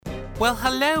Well,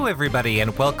 hello everybody,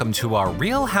 and welcome to our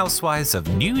Real Housewives of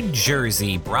New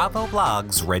Jersey Bravo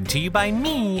blogs, read to you by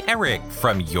me, Eric,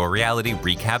 from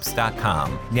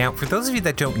YourRealityRecaps.com. Now, for those of you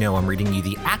that don't know, I'm reading you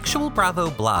the actual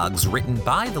Bravo blogs written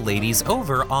by the ladies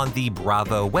over on the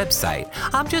Bravo website.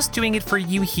 I'm just doing it for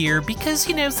you here because,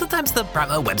 sometimes the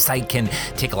Bravo website can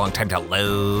take a long time to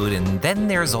load, and then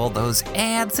there's all those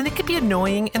ads, and it can be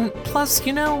annoying, and plus,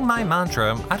 my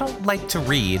mantra, I don't like to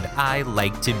read, I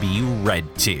like to be read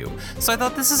to. So I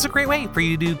thought this is a great way for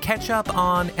you to catch up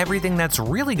on everything that's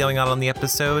really going on the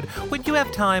episode when you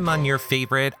have time on your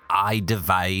favorite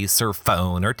iDevice or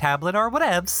phone or tablet or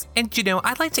whatevs. And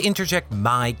I'd like to interject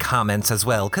my comments as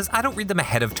well because I don't read them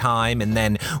ahead of time and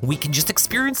then we can just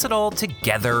experience it all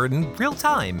together in real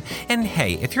time. And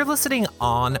hey, if you're listening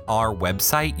on our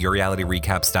website,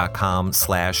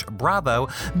 YourRealityRecaps.com/Bravo,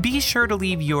 be sure to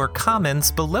leave your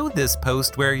comments below this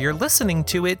post where you're listening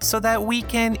to it so that we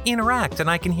can interact and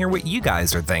I can hear what you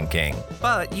guys are thinking.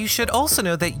 But you should also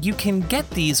know that you can get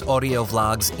these audio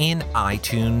vlogs in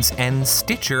iTunes and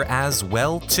Stitcher as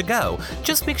well to go.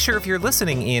 Just make sure if you're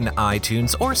listening in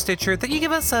iTunes or Stitcher that you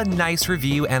give us a nice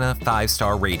review and a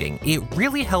 5-star rating. It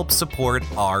really helps support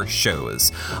our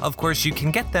shows. Of course, you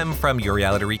can get them from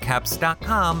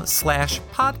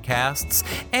YourRealityRecaps.com/podcasts,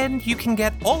 and you can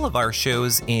get all of our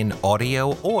shows in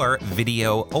audio or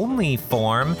video only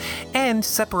form and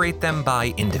separate them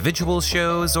by individual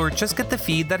shows or just get the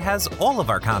feed that has all of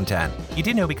our content. You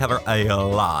do know we cover a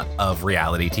lot of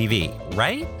reality TV,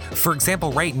 right? For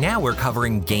example, right now we're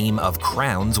covering Game of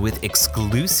Crowns with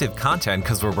exclusive content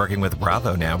because we're working with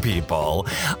Bravo now, people.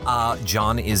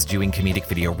 John is doing comedic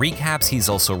video recaps. He's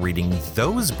also reading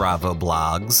those Bravo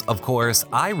blogs. Of course,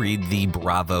 I read the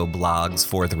Bravo blogs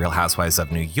for The Real Housewives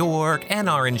of New York and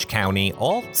Orange County,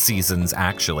 all seasons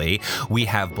actually. We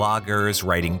have bloggers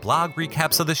writing blog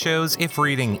recaps of the shows if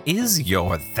reading is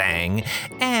your thing,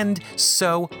 and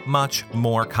so much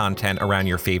more content around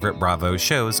your favorite Bravo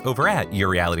shows over at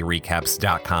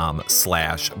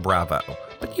YourRealityRecaps.com/Bravo.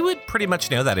 But you would pretty much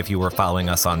know that if you were following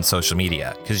us on social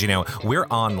media, because we're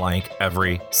on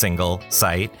every single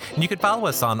site, and you could follow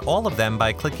us on all of them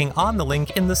by clicking on the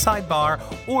link in the sidebar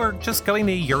or just going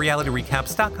to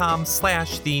YourRealityRecaps.com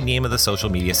 / the name of the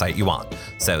social media site you want.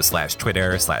 So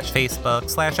 /Twitter,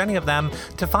 /Facebook, / any of them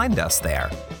to find us there.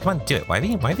 Come on, do it. Why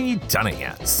haven't you done it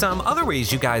yet? Some other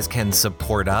ways you guys can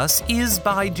support us is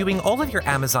by doing all of your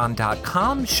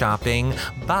Amazon.com shopping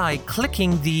by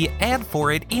clicking the ad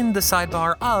for it in the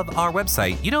sidebar of our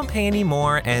website. You don't pay any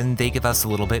more and they give us a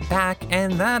little bit back,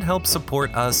 and that helps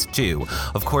support us too.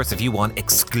 Of course, if you want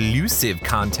exclusive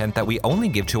content that we only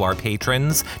give to our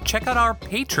patrons, check out our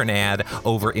patron ad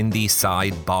over in the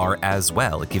sidebar as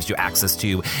well. It gives you access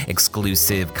to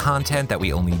exclusive content that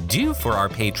we only do for our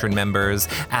patron members,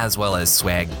 as well as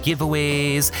swag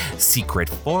giveaways, secret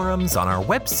forums on our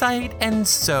website, and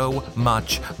so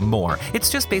much more. It's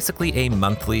just basically a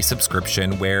monthly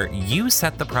subscription where you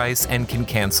set the price and can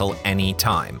cancel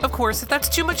anytime. Of course, if that's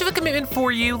too much of a commitment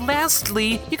for you,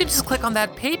 lastly, you can just click on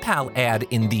that PayPal ad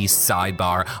in the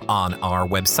sidebar on our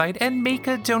website and make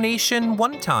a donation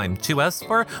one time to us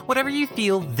for whatever you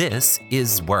feel this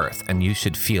is worth, and you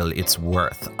should feel it's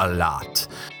worth a lot.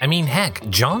 I mean, heck,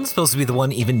 John's supposed to be the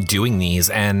one even doing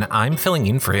these, and I'm filling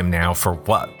in for him now for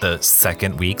the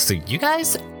second week, so you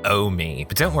guys owe me.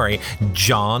 But don't worry,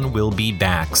 John will be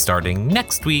back starting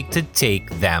next week to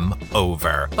take them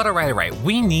over. But all right,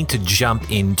 we need to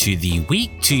jump into the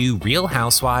week 2 Real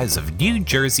Housewives of New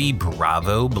Jersey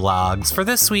Bravo blogs for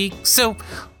this week, so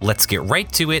let's get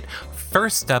right to it.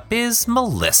 First up is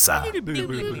Melissa.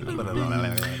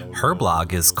 Her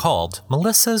blog is called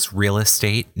Melissa's Real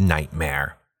Estate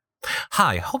Nightmare.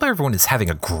 Hi, hope everyone is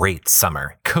having a great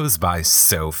summer. Goes by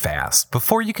so fast.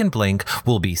 Before you can blink,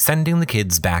 we'll be sending the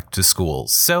kids back to school,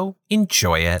 so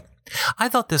enjoy it. I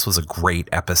thought this was a great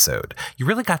episode. You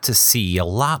really got to see a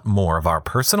lot more of our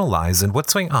personal lives and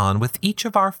what's going on with each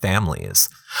of our families.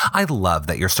 I love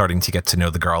that you're starting to get to know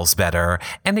the girls better,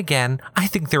 and again, I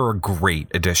think they're a great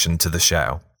addition to the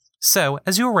show. So,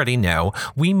 as you already know,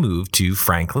 we moved to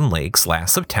Franklin Lakes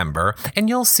last September, and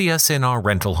you'll see us in our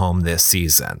rental home this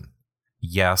season.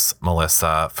 Yes,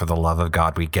 Melissa, for the love of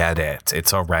God, we get it.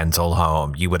 It's a rental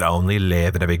home. You would only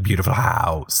live in a big, beautiful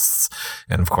house.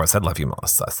 And of course, I love you,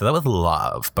 Melissa. So that was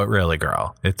love. But really,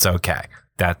 girl, it's okay.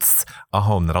 That's a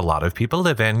home that a lot of people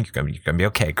live in. You're gonna be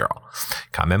okay, girl.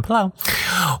 Comment below.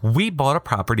 We bought a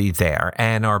property there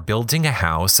and are building a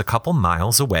house a couple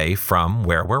miles away from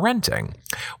where we're renting.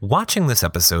 Watching this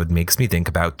episode makes me think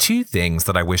about two things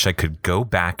that I wish I could go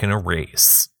back and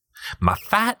erase. My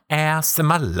fat ass and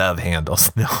my love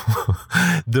handles. No.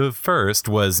 The first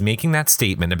was making that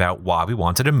statement about why we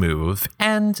wanted to move,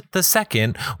 and the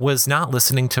second was not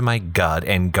listening to my gut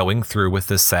and going through with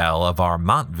the sale of our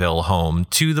Montville home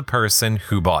to the person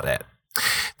who bought it.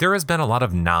 There has been a lot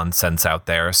of nonsense out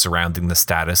there surrounding the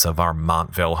status of our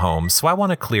Montville home, so I want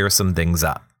to clear some things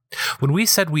up. When we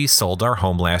said we sold our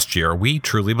home last year, we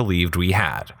truly believed we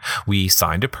had. We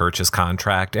signed a purchase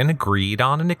contract and agreed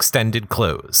on an extended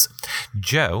close.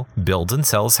 Joe builds and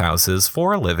sells houses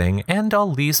for a living, and a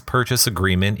lease purchase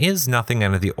agreement is nothing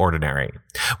out of the ordinary.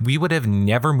 We would have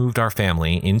never moved our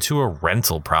family into a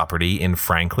rental property in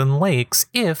Franklin Lakes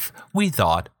if we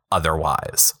thought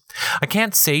otherwise. I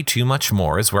can't say too much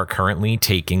more as we're currently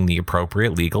taking the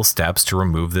appropriate legal steps to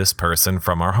remove this person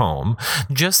from our home.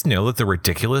 Just know that the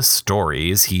ridiculous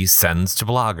stories he sends to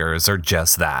bloggers are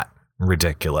just that,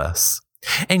 ridiculous.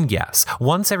 And yes,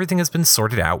 once everything has been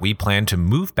sorted out, we plan to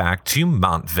move back to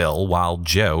Montville while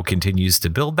Joe continues to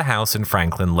build the house in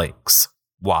Franklin Lakes.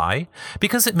 Why?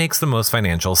 Because it makes the most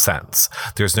financial sense.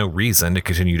 There's no reason to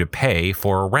continue to pay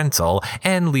for a rental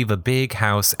and leave a big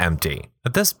house empty.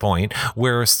 At this point,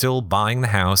 we're still buying the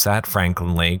house at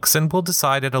Franklin Lakes, and we'll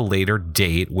decide at a later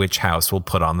date which house we'll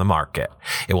put on the market.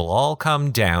 It will all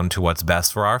come down to what's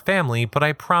best for our family, but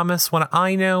I promise when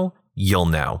I know, you'll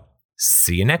know.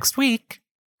 See you next week.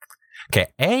 Okay,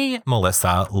 A,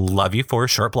 Melissa, love you for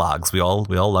short blogs. We all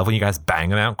love when you guys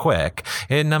bang them out quick.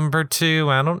 And number 2,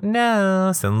 I don't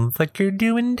know, sounds like you're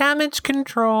doing damage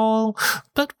control.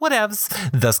 But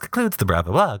whatevs. Thus concludes the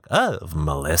Bravo blog of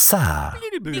Melissa.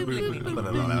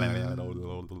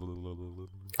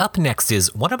 Up next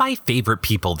is one of my favorite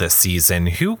people this season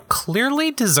who clearly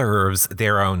deserves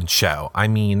their own show. I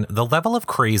mean, the level of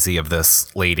crazy of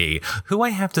this lady, who I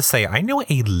have to say, I know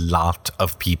a lot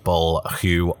of people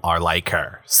who are like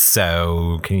her.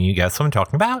 So can you guess what I'm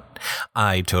talking about?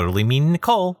 I totally mean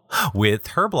Nicole, with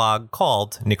her blog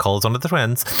called Nicole's One of the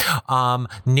Twins.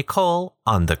 Nicole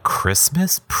on the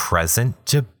Christmas Present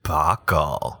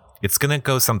Debacle. It's going to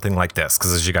go something like this,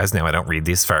 because as you guys know, I don't read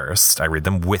these first. I read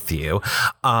them with you.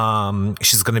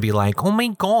 She's going to be like, oh my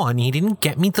God, he didn't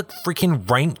get me the freaking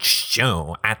right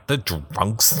show at the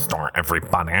drugstore,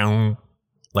 everybody.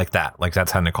 Like that. Like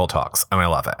that's how Nicole talks. And I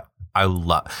love it.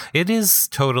 It is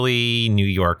totally New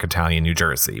York, Italian, New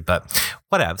Jersey, but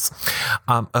whatevs.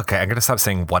 Okay, I'm going to stop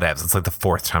saying whatevs. It's like the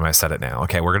 4th time I said it now.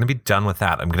 Okay, we're going to be done with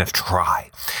that. I'm going to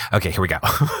try. Okay, here we go.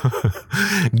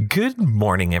 Good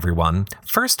morning, everyone.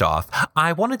 First off,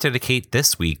 I want to dedicate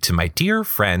this week to my dear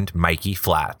friend Mikey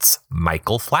Flats,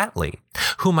 Michael Flatley,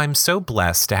 whom I'm so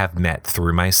blessed to have met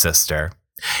through my sister.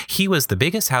 He was the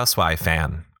biggest Housewives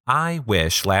fan. I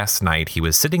wish last night he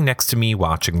was sitting next to me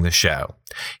watching the show.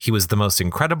 He was the most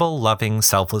incredible, loving,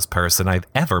 selfless person I've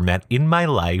ever met in my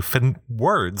life, and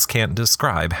words can't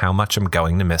describe how much I'm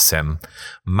going to miss him.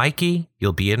 Mikey,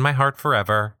 you'll be in my heart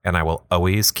forever, and I will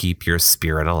always keep your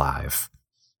spirit alive.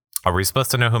 Are we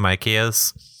supposed to know who Mikey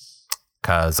is?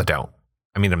 'Cause I don't.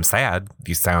 I mean, I'm sad.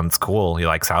 He sounds cool. He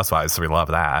likes Housewives, so we love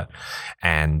that.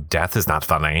 And death is not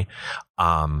funny.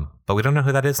 But we don't know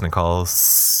who that is, Nicole.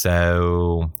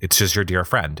 So it's just your dear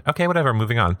friend. Okay, whatever.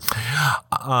 Moving on.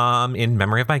 In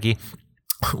memory of Mikey.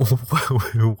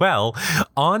 Well,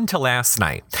 on to last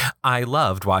night. I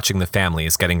loved watching the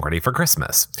families getting ready for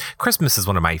Christmas. Christmas is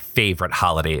one of my favorite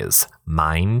holidays.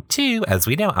 Mine too. As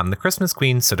we know, I'm the Christmas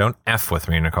queen, so don't F with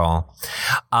me, Nicole.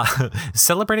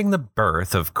 Celebrating the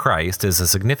birth of Christ is a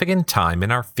significant time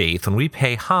in our faith when we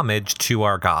pay homage to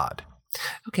our God.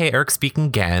 Okay, Eric speaking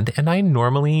again, and I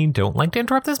normally don't like to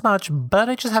interrupt this much, but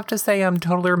I just have to say I'm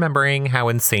totally remembering how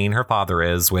insane her father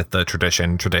is with the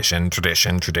tradition. It's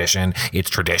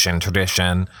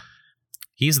tradition.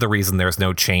 He's the reason there's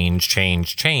no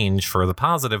change for the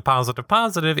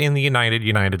positive in the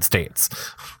United States.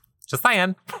 Just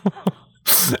saying.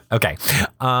 Okay.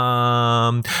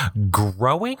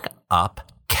 Growing up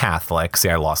Catholic. See,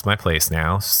 I lost my place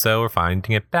now, so we're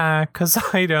finding it back because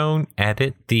I don't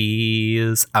edit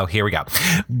these. Oh, here we go.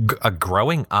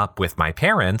 Growing up with my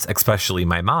parents, especially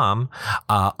my mom,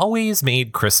 always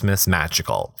made Christmas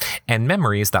magical and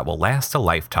memories that will last a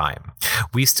lifetime.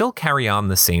 We still carry on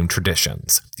the same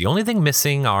traditions. The only thing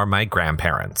missing are my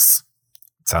grandparents.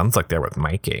 Sounds like they're with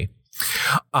Mikey.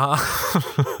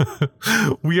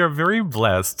 We are very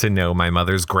blessed to know my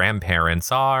mother's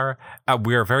grandparents are.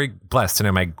 We are very blessed to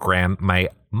know my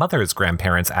mother's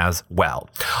grandparents as well.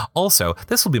 Also,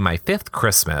 this will be my 5th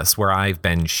Christmas where I've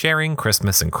been sharing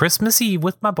Christmas and Christmas Eve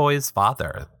with my boy's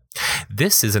father.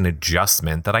 This is an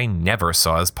adjustment that I never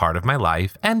saw as part of my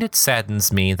life, and it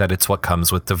saddens me that it's what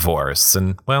comes with divorce,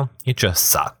 and, well, it just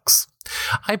sucks.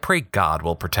 I pray God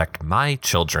will protect my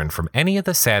children from any of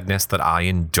the sadness that I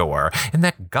endure, and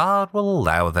that God will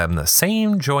allow them the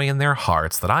same joy in their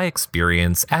hearts that I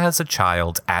experience as a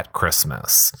child at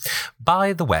Christmas.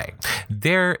 By the way,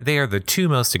 they are the two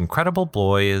most incredible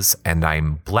boys, and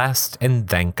I'm blessed and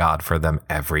thank God for them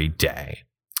every day.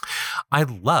 I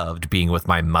loved being with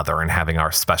my mother and having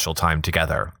our special time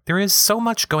together. There is so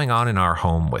much going on in our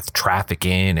home with traffic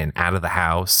in and out of the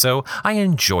house, so I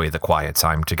enjoy the quiet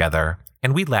time together,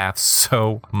 and we laughed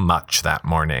so much that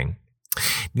morning.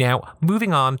 Now,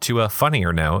 moving on to a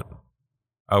funnier note.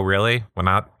 Oh, really? We're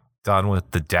not done with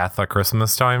the death at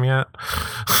Christmas time yet?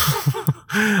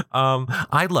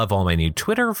 I love all my new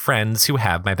Twitter friends who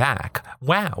have my back.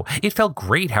 Wow, it felt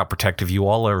great how protective you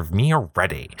all are of me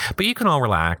already. But you can all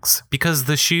relax, because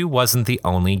the shoe wasn't the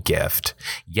only gift.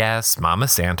 Yes, Mama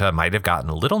Santa might have gotten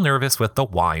a little nervous with the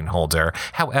wine holder.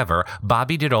 However,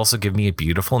 Bobby did also give me a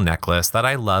beautiful necklace that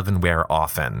I love and wear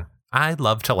often. I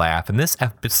love to laugh, and this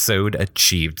episode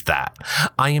achieved that.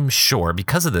 I am sure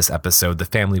because of this episode, the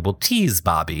family will tease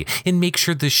Bobby and make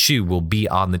sure the shoe will be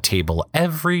on the table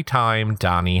every time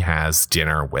Bobby has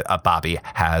dinner with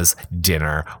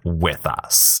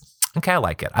us. Okay, I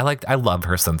like it. I love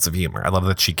her sense of humor. I love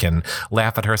that she can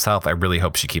laugh at herself. I really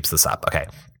hope she keeps this up. Okay.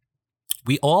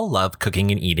 We all love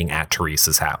cooking and eating at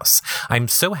Teresa's house. I'm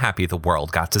so happy the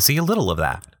world got to see a little of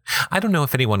that. I don't know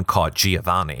if anyone caught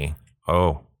Giovanni.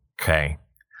 Oh. Okay.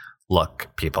 Look,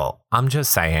 people, I'm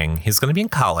just saying he's going to be in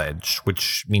college,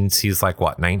 which means he's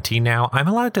 19 now? I'm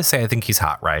allowed to say I think he's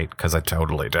hot, right? Because I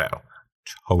totally do.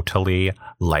 Totally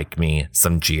like me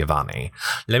some Giovanni.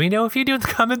 Let me know if you do in the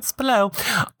comments below.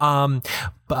 And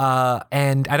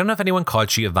I don't know if anyone caught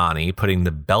Giovanni putting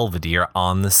the Belvedere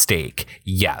on the steak.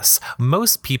 Yes,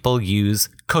 most people use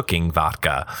cooking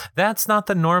vodka. That's not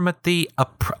the norm at the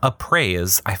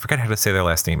Appraise. I forget how to say their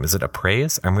last name. Is it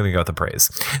Appraise? I'm going to go with Appraise.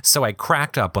 So I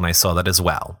cracked up when I saw that as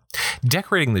well.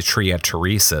 Decorating the tree at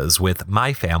Teresa's with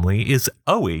my family is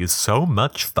always so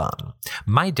much fun.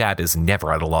 My dad is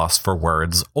never at a loss for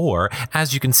words or,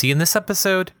 as you can see in this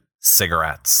episode,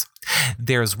 cigarettes.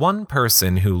 There's one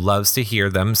person who loves to hear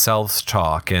themselves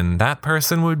talk, and that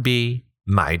person would be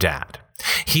my dad.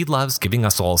 He loves giving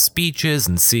us all speeches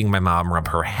and seeing my mom rub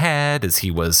her head as he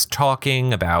was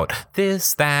talking about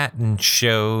this, that, and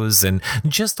shows, and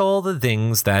just all the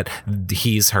things that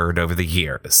he's heard over the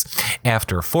years.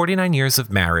 After 49 years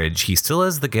of marriage, he still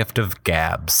has the gift of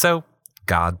gab, so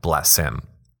God bless him.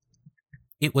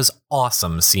 It was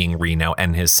awesome seeing Reno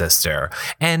and his sister,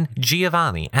 and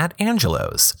Giovanni at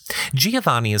Angelo's.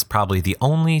 Giovanni is probably the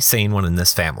only sane one in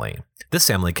this family. This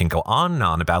family can go on and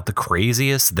on about the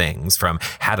craziest things, from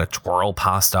how to twirl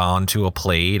pasta onto a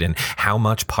plate and how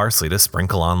much parsley to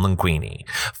sprinkle on linguine.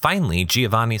 Finally,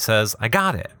 Giovanni says, I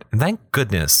got it. And thank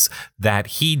goodness that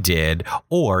he did,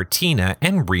 or Tina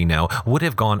and Reno would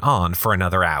have gone on for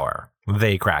another hour.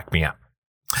 They crack me up.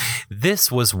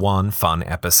 This was one fun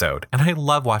episode, and I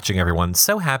love watching everyone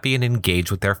so happy and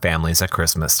engaged with their families at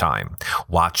Christmas time.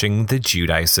 Watching the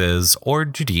Judices, or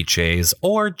Judices,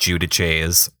 or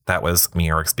Judices, that was me,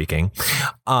 Eric speaking,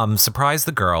 surprise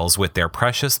the girls with their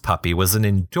precious puppy was an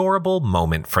adorable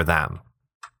moment for them.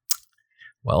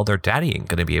 Well, their daddy ain't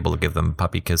going to be able to give them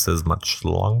puppy kisses much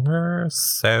longer,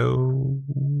 so...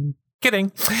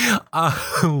 Kidding.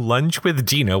 Lunch with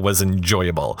Dina was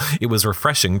enjoyable. It was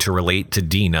refreshing to relate to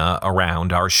Dina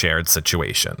around our shared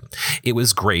situation. It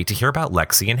was great to hear about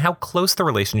Lexi and how close the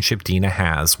relationship Dina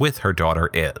has with her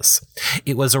daughter is.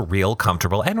 It was a real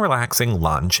comfortable and relaxing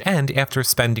lunch, and after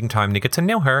spending time to get to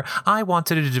know her, I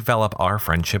wanted to develop our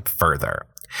friendship further.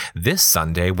 This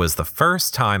Sunday was the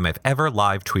first time I've ever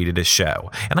live tweeted a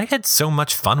show, and I had so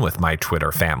much fun with my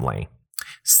Twitter family.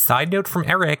 Side note from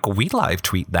Eric, we live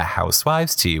tweet the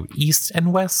Housewives to East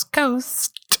and West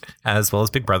Coast, as well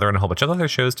as Big Brother and a whole bunch of other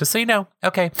shows, just so you know.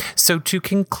 Okay, so to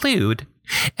conclude,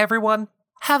 everyone,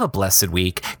 have a blessed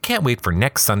week. Can't wait for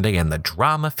next Sunday and the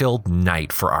drama-filled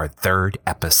night for our third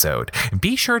episode.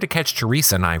 Be sure to catch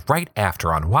Teresa and I right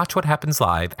after on Watch What Happens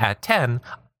Live at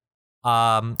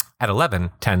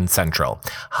 11:10 Central.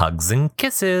 Hugs and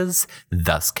kisses.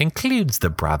 Thus concludes the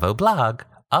Bravo blog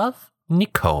of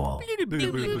Nicole.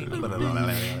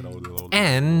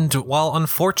 And while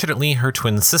unfortunately her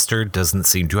twin sister doesn't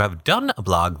seem to have done a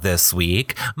blog this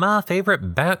week, my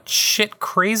favorite batshit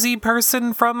crazy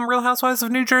person from Real Housewives of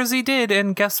New Jersey did.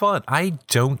 And guess what? I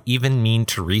don't even mean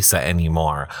Teresa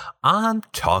anymore. I'm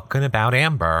talking about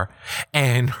Amber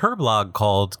and her blog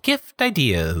called Gift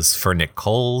Ideas for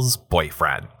Nicole's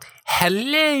Boyfriend.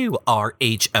 Hello,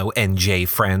 RHONJ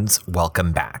friends.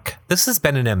 Welcome back. This has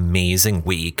been an amazing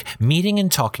week, meeting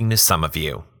and talking to some of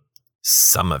you.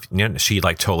 some of you. She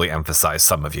like totally emphasized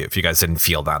some of you. If you guys didn't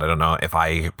feel that, I don't know if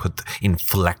I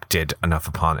inflected enough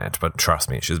upon it, but trust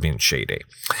me, she's being shady.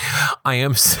 I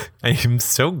am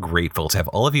so grateful to have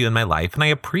all of you in my life, and I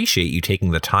appreciate you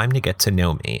taking the time to get to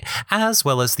know me, as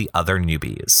well as the other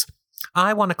newbies.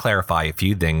 I want to clarify a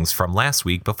few things from last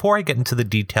week before I get into the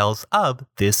details of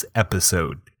this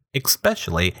episode,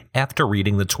 especially after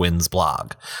reading the twins'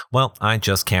 blog. Well, I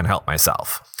just can't help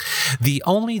myself. The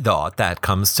only thought that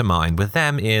comes to mind with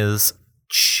them is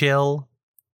chill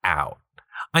out.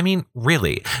 I mean,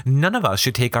 really, none of us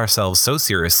should take ourselves so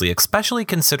seriously, especially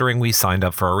considering we signed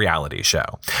up for a reality show.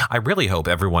 I really hope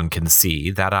everyone can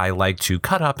see that I like to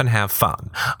cut up and have fun.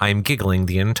 I'm giggling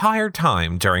the entire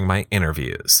time during my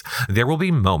interviews. There will be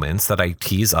moments that I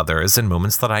tease others and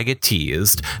moments that I get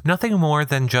teased. Nothing more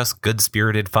than just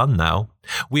good-spirited fun, though.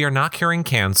 We are not curing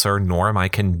cancer, nor am I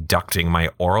conducting my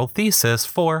oral thesis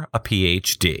for a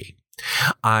PhD.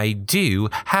 I do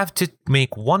have to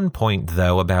make one point,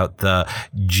 though, about the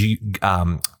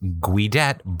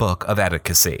Guidet Book of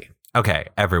Etiquette. Okay,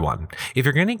 everyone, if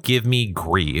you're going to give me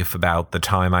grief about the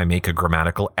time I make a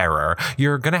grammatical error,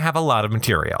 you're going to have a lot of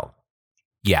material.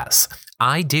 Yes,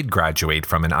 I did graduate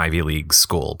from an Ivy League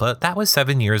school, but that was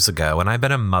 7 years ago, and I've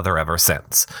been a mother ever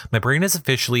since. My brain is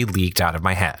officially leaked out of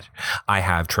my head. I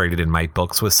have traded in my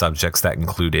books with subjects that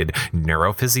included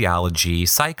neurophysiology,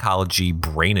 psychology,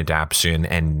 brain adaptation,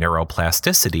 and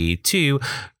neuroplasticity to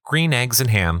Green Eggs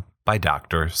and Ham by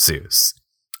Dr. Seuss.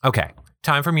 Okay.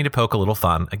 Time for me to poke a little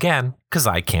fun again, because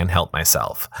I can't help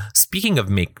myself. Speaking of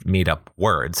made up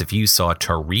words, if you saw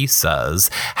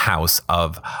Teresa's house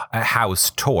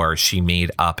tour, she made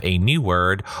up a new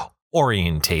word,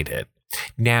 orientated.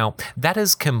 Now, that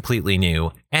is completely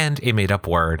new and a made up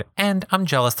word, and I'm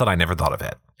jealous that I never thought of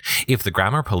it. If the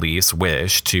grammar police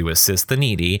wish to assist the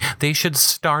needy, they should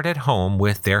start at home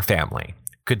with their family.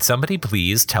 Could somebody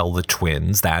please tell the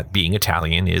twins that being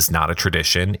Italian is not a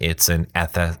tradition, it's an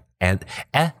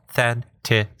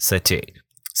authenticity.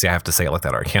 See, I have to say it like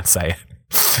that or I can't say it.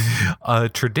 A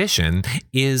tradition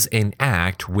is an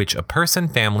act which a person,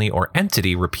 family, or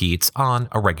entity repeats on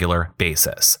a regular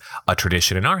basis. A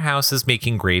tradition in our house is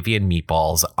making gravy and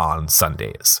meatballs on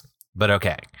Sundays. But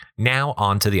okay, now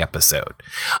on to the episode.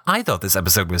 I thought this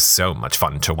episode was so much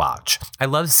fun to watch. I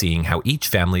love seeing how each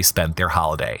family spent their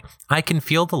holiday. I can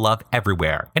feel the love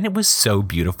everywhere, and it was so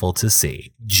beautiful to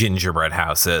see. Gingerbread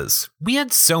houses. We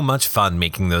had so much fun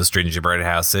making those gingerbread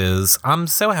houses. I'm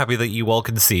so happy that you all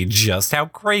can see just how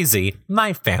crazy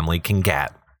my family can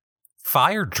get.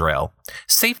 Fire drill.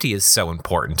 Safety is so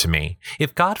important to me.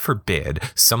 If God forbid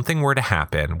something were to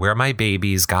happen where my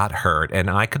babies got hurt and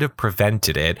I could have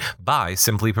prevented it by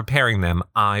simply preparing them,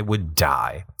 I would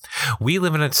die. We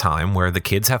live in a time where the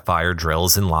kids have fire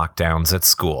drills and lockdowns at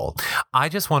school. I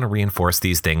just want to reinforce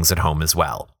these things at home as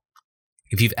well.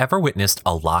 If you've ever witnessed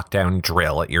a lockdown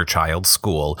drill at your child's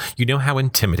school, you know how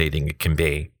intimidating it can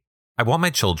be. I want my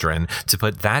children to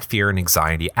put that fear and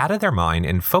anxiety out of their mind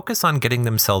and focus on getting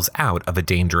themselves out of a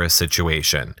dangerous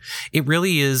situation. It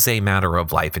really is a matter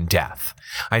of life and death.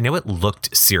 I know it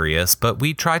looked serious, but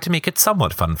we tried to make it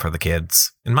somewhat fun for the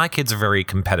kids. And my kids are very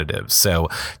competitive, so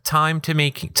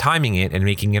timing it and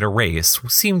making it a race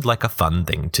seemed like a fun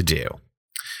thing to do.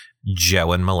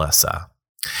 Joe and Melissa.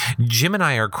 Jim and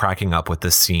I are cracking up with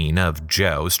the scene of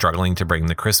Joe struggling to bring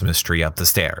the Christmas tree up the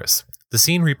stairs. The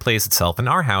scene replays itself in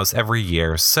our house every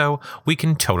year, so we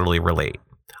can totally relate.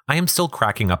 I am still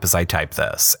cracking up as I type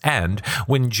this, and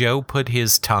when Joe put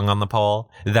his tongue on the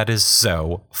pole, that is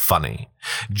so funny.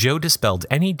 Joe dispelled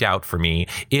any doubt for me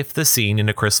if the scene in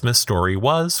A Christmas Story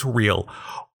was real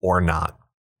or not.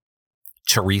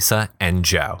 Teresa and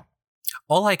Joe.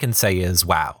 All I can say is,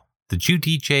 wow, the two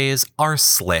DJs are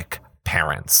slick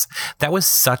parents. That was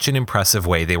such an impressive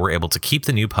way they were able to keep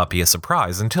the new puppy a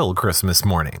surprise until Christmas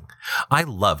morning. I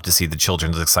love to see the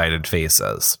children's excited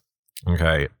faces.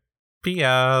 Okay.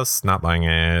 P.S. Not buying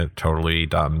it. Totally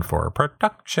done for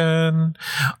production.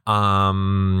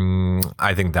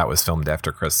 I think that was filmed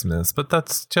after Christmas, but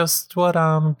that's just what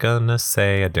I'm gonna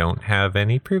say. I don't have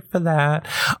any proof for that.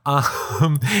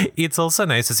 It's also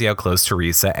nice to see how close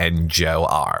Teresa and Joe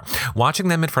are. Watching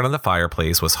them in front of the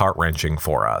fireplace was heart-wrenching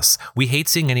for us. We hate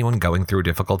seeing anyone going through a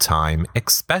difficult time,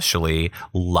 especially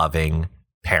loving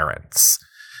parents.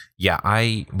 Yeah,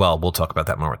 we'll talk about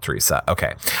that more with Teresa.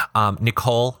 Okay.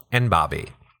 Nicole and Bobby.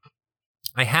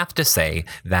 I have to say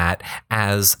that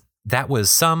that was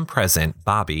some present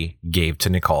Bobby gave to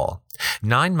Nicole.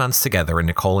 9 months together, and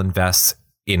Nicole invites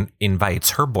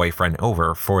her boyfriend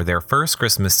over for their first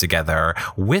Christmas together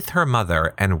with her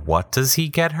mother. And what does he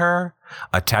get her?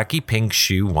 A tacky pink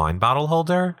shoe wine bottle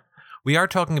holder? We are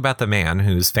talking about the man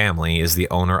whose family is the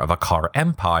owner of a car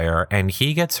empire, and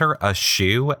he gets her a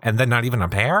shoe and then not even a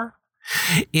pair?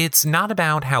 It's not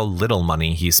about how little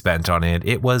money he spent on it.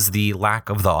 It was the lack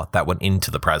of thought that went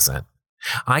into the present.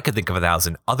 I could think of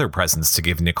 1,000 other presents to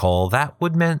give Nicole that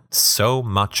would meant so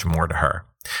much more to her.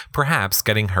 Perhaps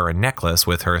getting her a necklace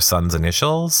with her son's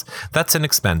initials? That's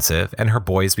inexpensive, and her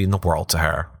boys mean the world to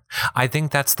her. I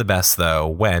think that's the best, though,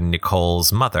 when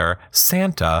Nicole's mother,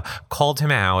 Santa, called him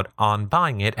out on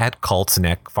buying it at Colt's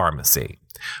Neck Pharmacy.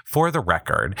 For the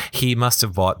record, he must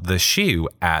have bought the shoe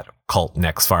at Colt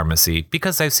Neck's Pharmacy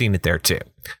because I've seen it there too.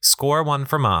 Score one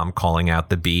for Mom calling out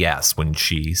the BS when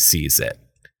she sees it.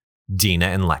 Dina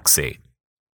and Lexi.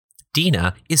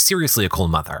 Dina is seriously a cool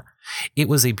mother. It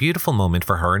was a beautiful moment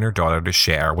for her and her daughter to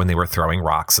share when they were throwing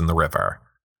rocks in the river.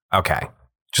 Okay.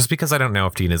 Just because I don't know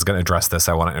if Dina's going to address this,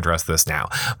 I want to address this now.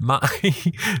 My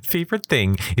favorite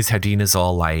thing is how Dina's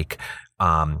all like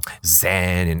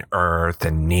zen and earth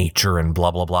and nature and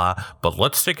blah, blah, blah. But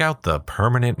let's take out the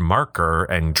permanent marker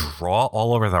and draw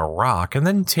all over the rock and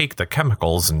then take the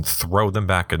chemicals and throw them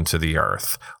back into the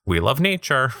earth. We love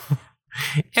nature.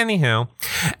 Anywho,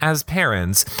 as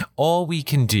parents, all we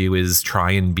can do is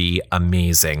try and be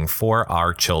amazing for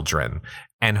our children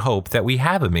and hope that we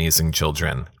have amazing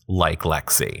children like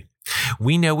Lexi.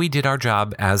 We know we did our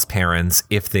job as parents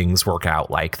if things work out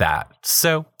like that.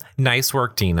 So, nice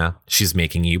work, Dina. She's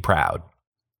making you proud.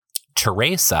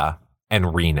 Teresa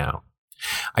and Reno.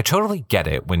 I totally get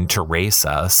it when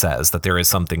Teresa says that there is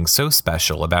something so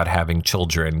special about having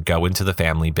children go into the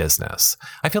family business.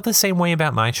 I feel the same way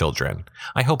about my children.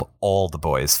 I hope all the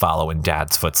boys follow in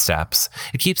Dad's footsteps.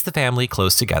 It keeps the family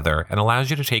close together and allows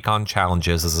you to take on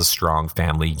challenges as a strong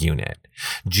family unit.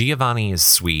 Giovanni is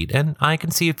sweet, and I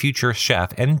can see a future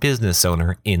chef and business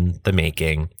owner in the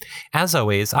making. As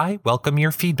always, I welcome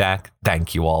your feedback.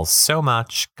 Thank you all so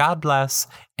much. God bless,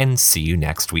 and see you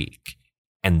next week.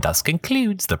 And thus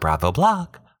concludes the Bravo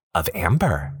blog of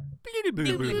Amber.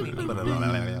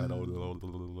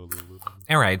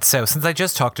 All right, so since I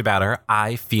just talked about her,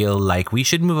 I feel like we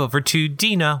should move over to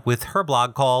Dina with her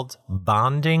blog called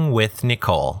Bonding with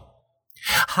Nicole.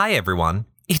 Hi, everyone.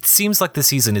 It seems like the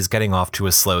season is getting off to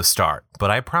a slow start, but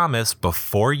I promise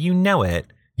before you know it,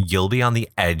 you'll be on the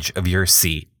edge of your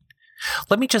seat.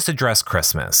 Let me just address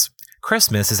Christmas.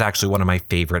 Christmas is actually one of my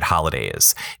favorite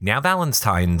holidays. Now,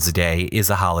 Valentine's Day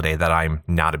is a holiday that I'm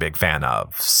not a big fan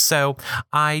of, so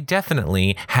I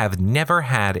definitely have never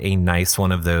had a nice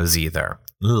one of those either.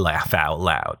 Laugh out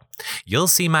loud. You'll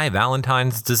see my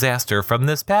Valentine's disaster from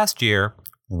this past year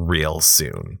real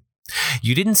soon.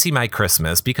 You didn't see my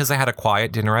Christmas because I had a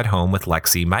quiet dinner at home with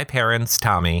Lexi, my parents,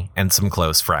 Tommy, and some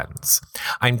close friends.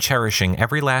 I'm cherishing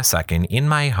every last second in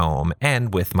my home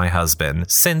and with my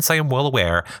husband, since I am well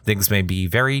aware things may be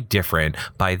very different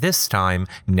by this time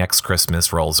next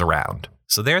Christmas rolls around.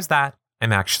 So there's that.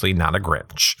 I'm actually not a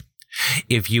Grinch.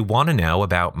 If you want to know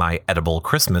about my edible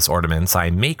Christmas ornaments I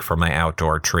make for my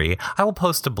outdoor tree, I will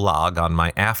post a blog on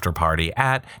my after party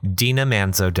at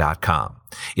dinamanzo.com.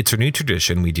 It's a new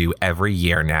tradition we do every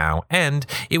year now, and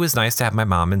it was nice to have my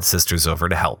mom and sisters over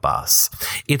to help us.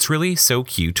 It's really so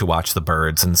cute to watch the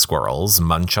birds and squirrels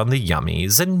munch on the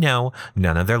yummies, and no,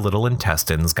 none of their little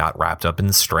intestines got wrapped up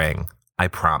in string. I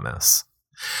promise.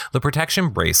 The protection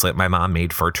bracelet my mom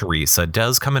made for Teresa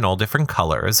does come in all different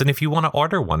colors, and if you want to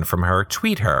order one from her,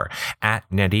 tweet her at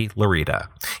Nettie Larita.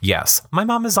 Yes, my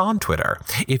mom is on Twitter.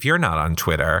 If you're not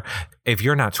Twitter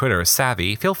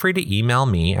savvy, feel free to email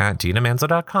me at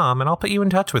dinamanzo.com and I'll put you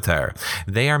in touch with her.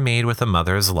 They are made with a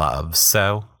mother's love,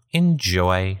 so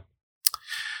enjoy.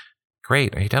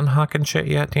 Great. Are you done hawking shit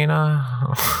yet,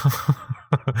 Dina?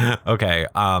 Okay.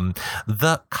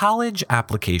 The college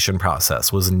application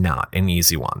process was not an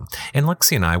easy one, and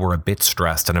Lexi and I were a bit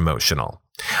stressed and emotional.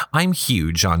 I'm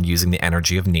huge on using the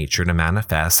energy of nature to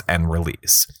manifest and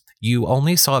release. You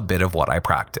only saw a bit of what I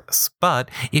practice, but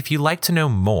if you'd like to know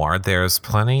more, there's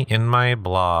plenty in my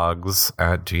blogs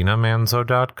at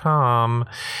dinamanzo.com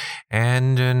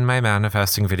and in my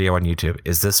manifesting video on YouTube.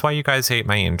 Is this why you guys hate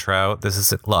my intro? This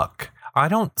is it. Look, I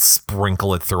don't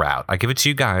sprinkle it throughout. I give it to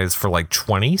you guys for like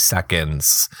 20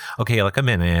 seconds. Okay, like a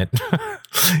minute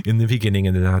in the beginning,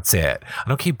 and then that's it. I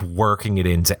don't keep working it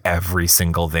into every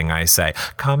single thing I say.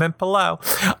 Comment below.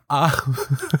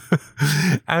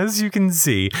 As you can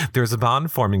see, there's a bond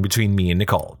forming between me and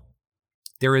Nicole.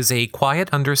 There is a quiet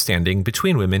understanding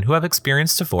between women who have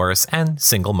experienced divorce and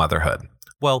single motherhood.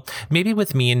 Well, maybe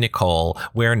with me and Nicole,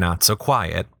 we're not so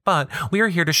quiet, but we are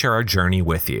here to share our journey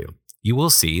with you. You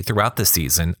will see throughout the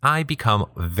season, I become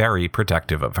very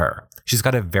protective of her. She's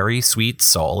got a very sweet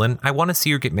soul, and I want to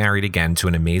see her get married again to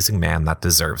an amazing man that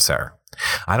deserves her.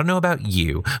 I don't know about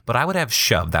you, but I would have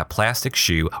shoved that plastic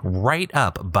shoe right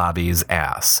up Bobby's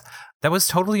ass. That was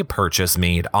totally a purchase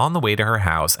made on the way to her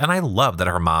house, and I love that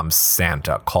her mom's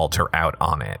Santa called her out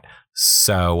on it.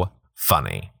 So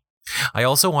funny. I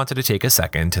also wanted to take a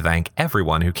second to thank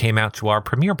everyone who came out to our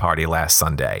premiere party last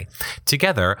Sunday.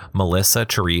 Together, Melissa,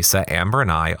 Teresa, Amber,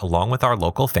 and I, along with our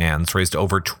local fans, raised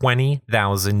over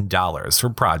 $20,000 for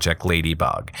Project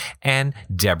Ladybug and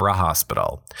Deborah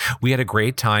Hospital. We had a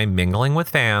great time mingling with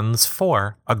fans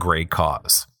for a great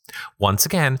cause. Once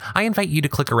again, I invite you to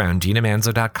click around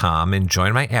dinamanzo.com and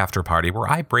join my after party where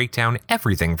I break down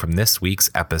everything from this week's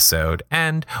episode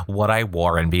and what I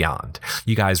wore and beyond.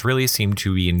 You guys really seem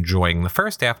to be enjoying the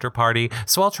first after party,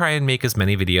 so I'll try and make as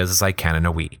many videos as I can in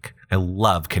a week. I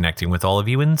love connecting with all of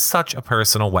you in such a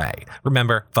personal way.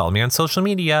 Remember, follow me on social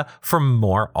media for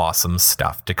more awesome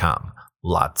stuff to come.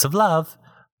 Lots of love.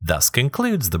 Thus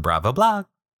concludes the Bravo blog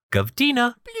of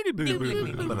Dina.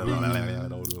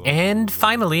 And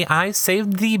finally, I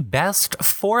saved the best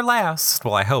for last.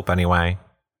 Well, I hope anyway.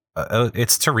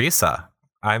 It's Teresa.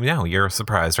 I know, you're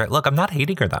surprised, right? Look, I'm not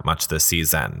hating her that much this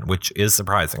season, which is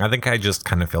surprising. I think I just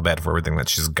kind of feel bad for everything that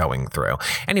she's going through.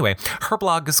 Anyway, her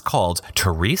blog is called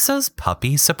Teresa's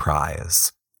Puppy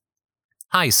Surprise.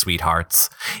 Hi, sweethearts.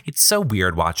 It's so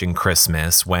weird watching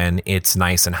Christmas when it's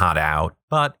nice and hot out,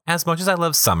 but as much as I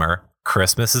love summer,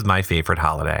 Christmas is my favorite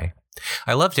holiday.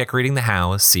 I love decorating the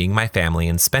house, seeing my family,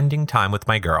 and spending time with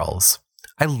my girls.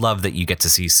 I love that you get to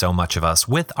see so much of us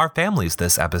with our families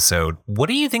this episode. What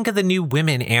do you think of the new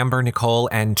women, Amber, Nicole,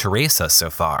 and Teresa so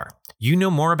far? You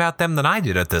know more about them than I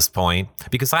did at this point,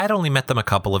 because I had only met them a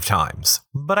couple of times,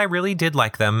 but I really did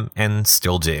like them and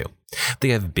still do. They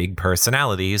have big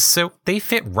personalities, so they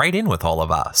fit right in with all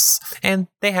of us, and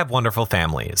they have wonderful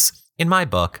families. In my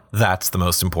book, that's the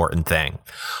most important thing.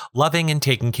 Loving and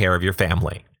taking care of your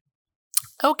family.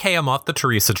 Okay, I'm off the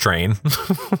Teresa train.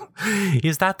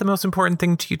 Is that the most important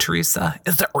thing to you, Teresa?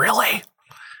 Is it really?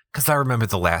 Because I remember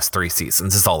the last 3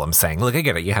 seasons is all I'm saying. Look, I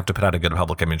get it. You have to put out a good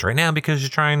public image right now because you're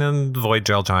trying to avoid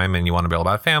jail time and you want to be all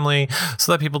about family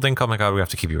so that people think, oh my God, we have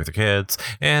to keep you with your kids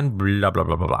and blah, blah,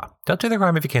 blah, blah, blah. Don't do the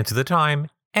crime if you can't do the time.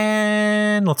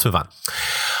 And let's move on.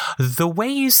 The way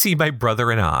you see my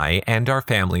brother and I and our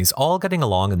families all getting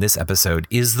along in this episode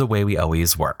is the way we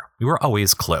always were. We were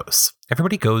always close.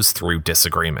 Everybody goes through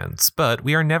disagreements, but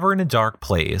we are never in a dark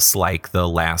place like the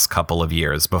last couple of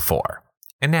years before.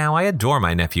 And now I adore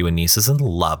my nephew and nieces and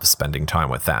love spending time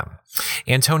with them.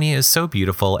 Antonia is so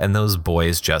beautiful and those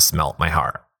boys just melt my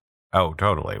heart. Oh,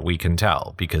 totally. We can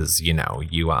tell because, you know,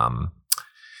 you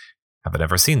haven't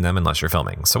ever seen them unless you're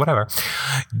filming, so whatever.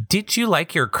 Did you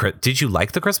like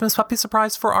the Christmas puppy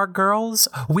surprise for our girls?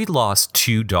 We lost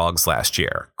 2 dogs last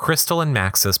year. Crystal and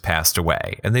Maxis passed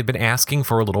away, and they've been asking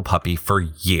for a little puppy for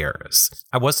years.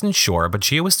 I wasn't sure, but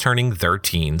Gia was turning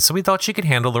 13, so we thought she could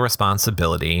handle the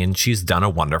responsibility, and she's done a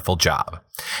wonderful job.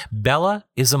 Bella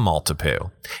is a Maltipoo,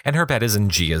 and her bed is in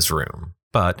Gia's room,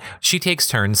 but she takes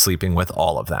turns sleeping with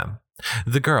all of them.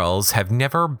 The girls have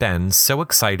never been so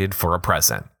excited for a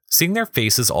present. Seeing their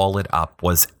faces all lit up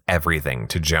was everything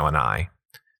to Joe and I.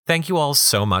 Thank you all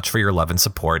so much for your love and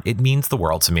support. It means the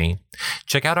world to me.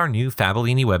 Check out our new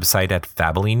Fabellini website at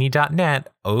fabellini.net.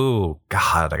 Oh,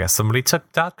 God, I guess somebody took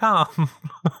 .com.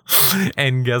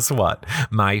 And guess what?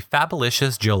 My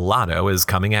Fabulicious Gelato is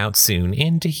coming out soon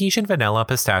in Tahitian vanilla,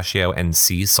 pistachio, and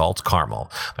sea salt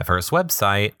caramel. My first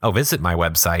website. Visit my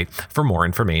website for more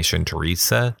information,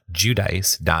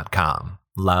 teresajudice.com.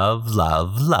 Love,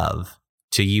 love, love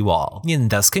to you all. And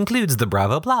thus concludes the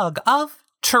Bravo blog of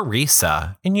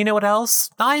Teresa. And you know what else?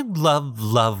 I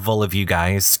love all of you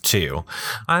guys too.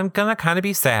 I'm gonna kind of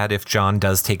be sad if John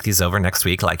does take these over next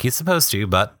week like he's supposed to,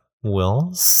 but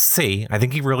we'll see. I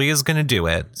think he really is gonna do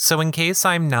it. So in case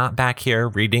I'm not back here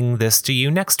reading this to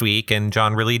you next week and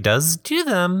John really does do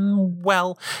them,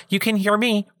 well, you can hear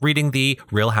me reading the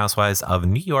Real Housewives of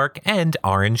New York and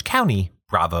Orange County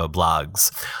Bravo blogs.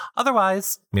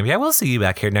 Otherwise, maybe I will see you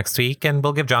back here next week and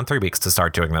we'll give John 3 weeks to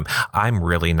start doing them. I'm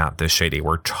really not this shady.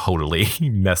 We're totally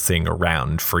messing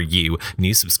around for you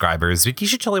new subscribers. You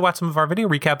should totally watch some of our video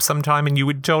recaps sometime and you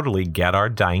would totally get our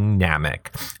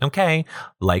dynamic. Okay,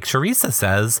 like Teresa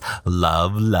says,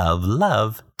 love, love,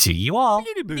 love to you all.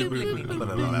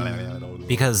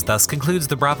 Because thus concludes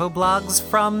the Bravo blogs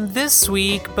from this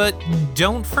week, but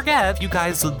don't forget, if you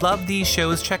guys love these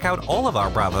shows, check out all of our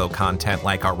Bravo content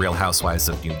like our Real Housewives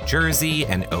of New Jersey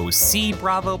and OC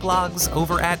Bravo blogs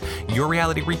over at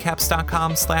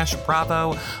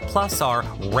yourrealityrecaps.com/Bravo, plus our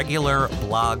regular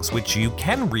blogs, which you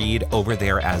can read over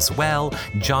there as well.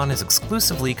 John is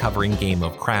exclusively covering Game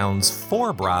of Crowns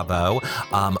for Bravo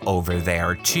over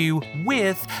there too,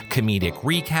 with comedic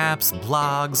recaps,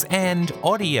 blogs, and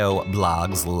audio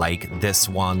blogs like this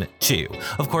one too.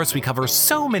 Of course, we cover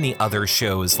so many other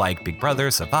shows like Big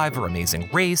Brother, Survivor, Amazing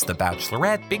Race, The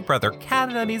Bachelorette, Big Brother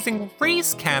Canada, Amazing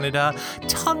Race Canada,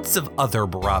 tons of other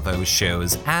Bravo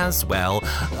shows as well.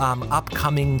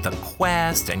 Upcoming The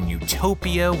Quest and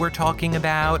Utopia we're talking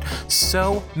about.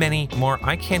 So many more.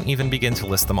 I can't even begin to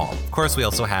list them all. Of course, we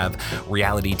also have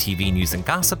reality TV news and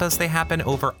gossip as they happen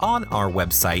over on our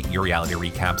website,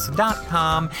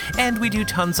 yourrealityrecaps.com, and we do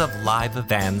tons of live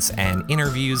events and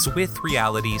interviews with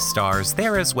reality stars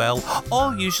there as well,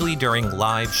 all usually during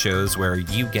live shows where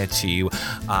you get to,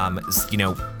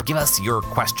 give us your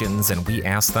questions and we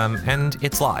ask them, and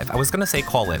it's live. I was going to say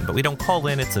call in, but we don't call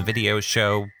in. It's a video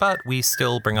show, but we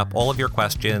still bring up all of your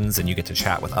questions and you get to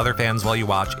chat with other fans while you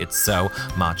watch. It's so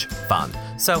much fun.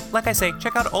 So, like I say,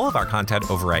 check out all of our content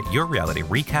over at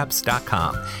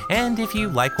yourrealityrecaps.com. And if you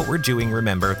like what we're doing,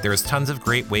 remember, there's tons of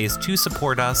great ways to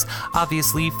support us.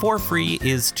 Obviously, for free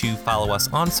is to follow us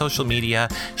on social media,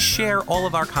 share all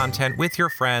of our content with your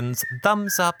friends,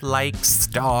 thumbs up, like,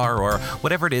 star, or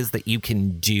whatever it is that you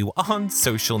can do on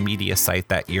social media site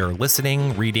that you're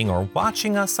listening, reading, or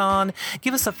watching us on.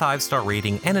 Give us a 5-star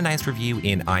rating and a nice review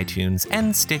in iTunes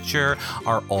and Stitcher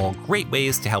are all great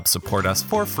ways to help support us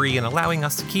for free and allowing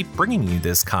us to keep bringing you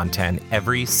this content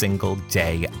every single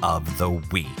day of the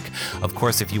week. Of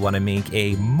course, if you want to make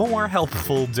a more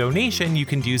helpful donation, you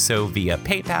can do so via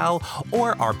PayPal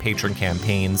or our patron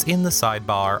campaigns in the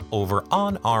sidebar over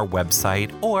on our website,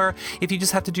 or if you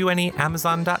just have to do any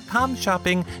Amazon.com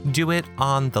shopping, do it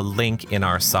on the link in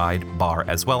our sidebar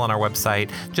as well on our website.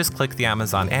 Just click the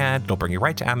Amazon ad, it'll bring you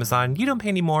right to Amazon. You don't pay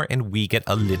any more, and we get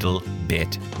a little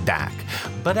bit back.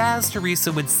 But as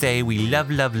Teresa would say, we love,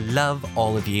 love, love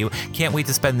all of you. Can't wait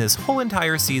to spend this whole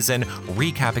entire season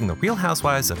recapping the Real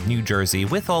Housewives of New Jersey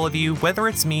with all of you, whether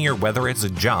it's me or whether it's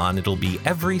John. It'll be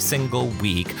every single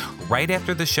week, right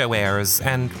after the show airs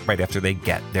and right after they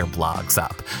get their blogs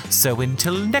up. So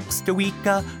until next week,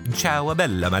 ciao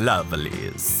bella my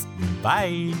lovelies.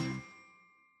 Bye.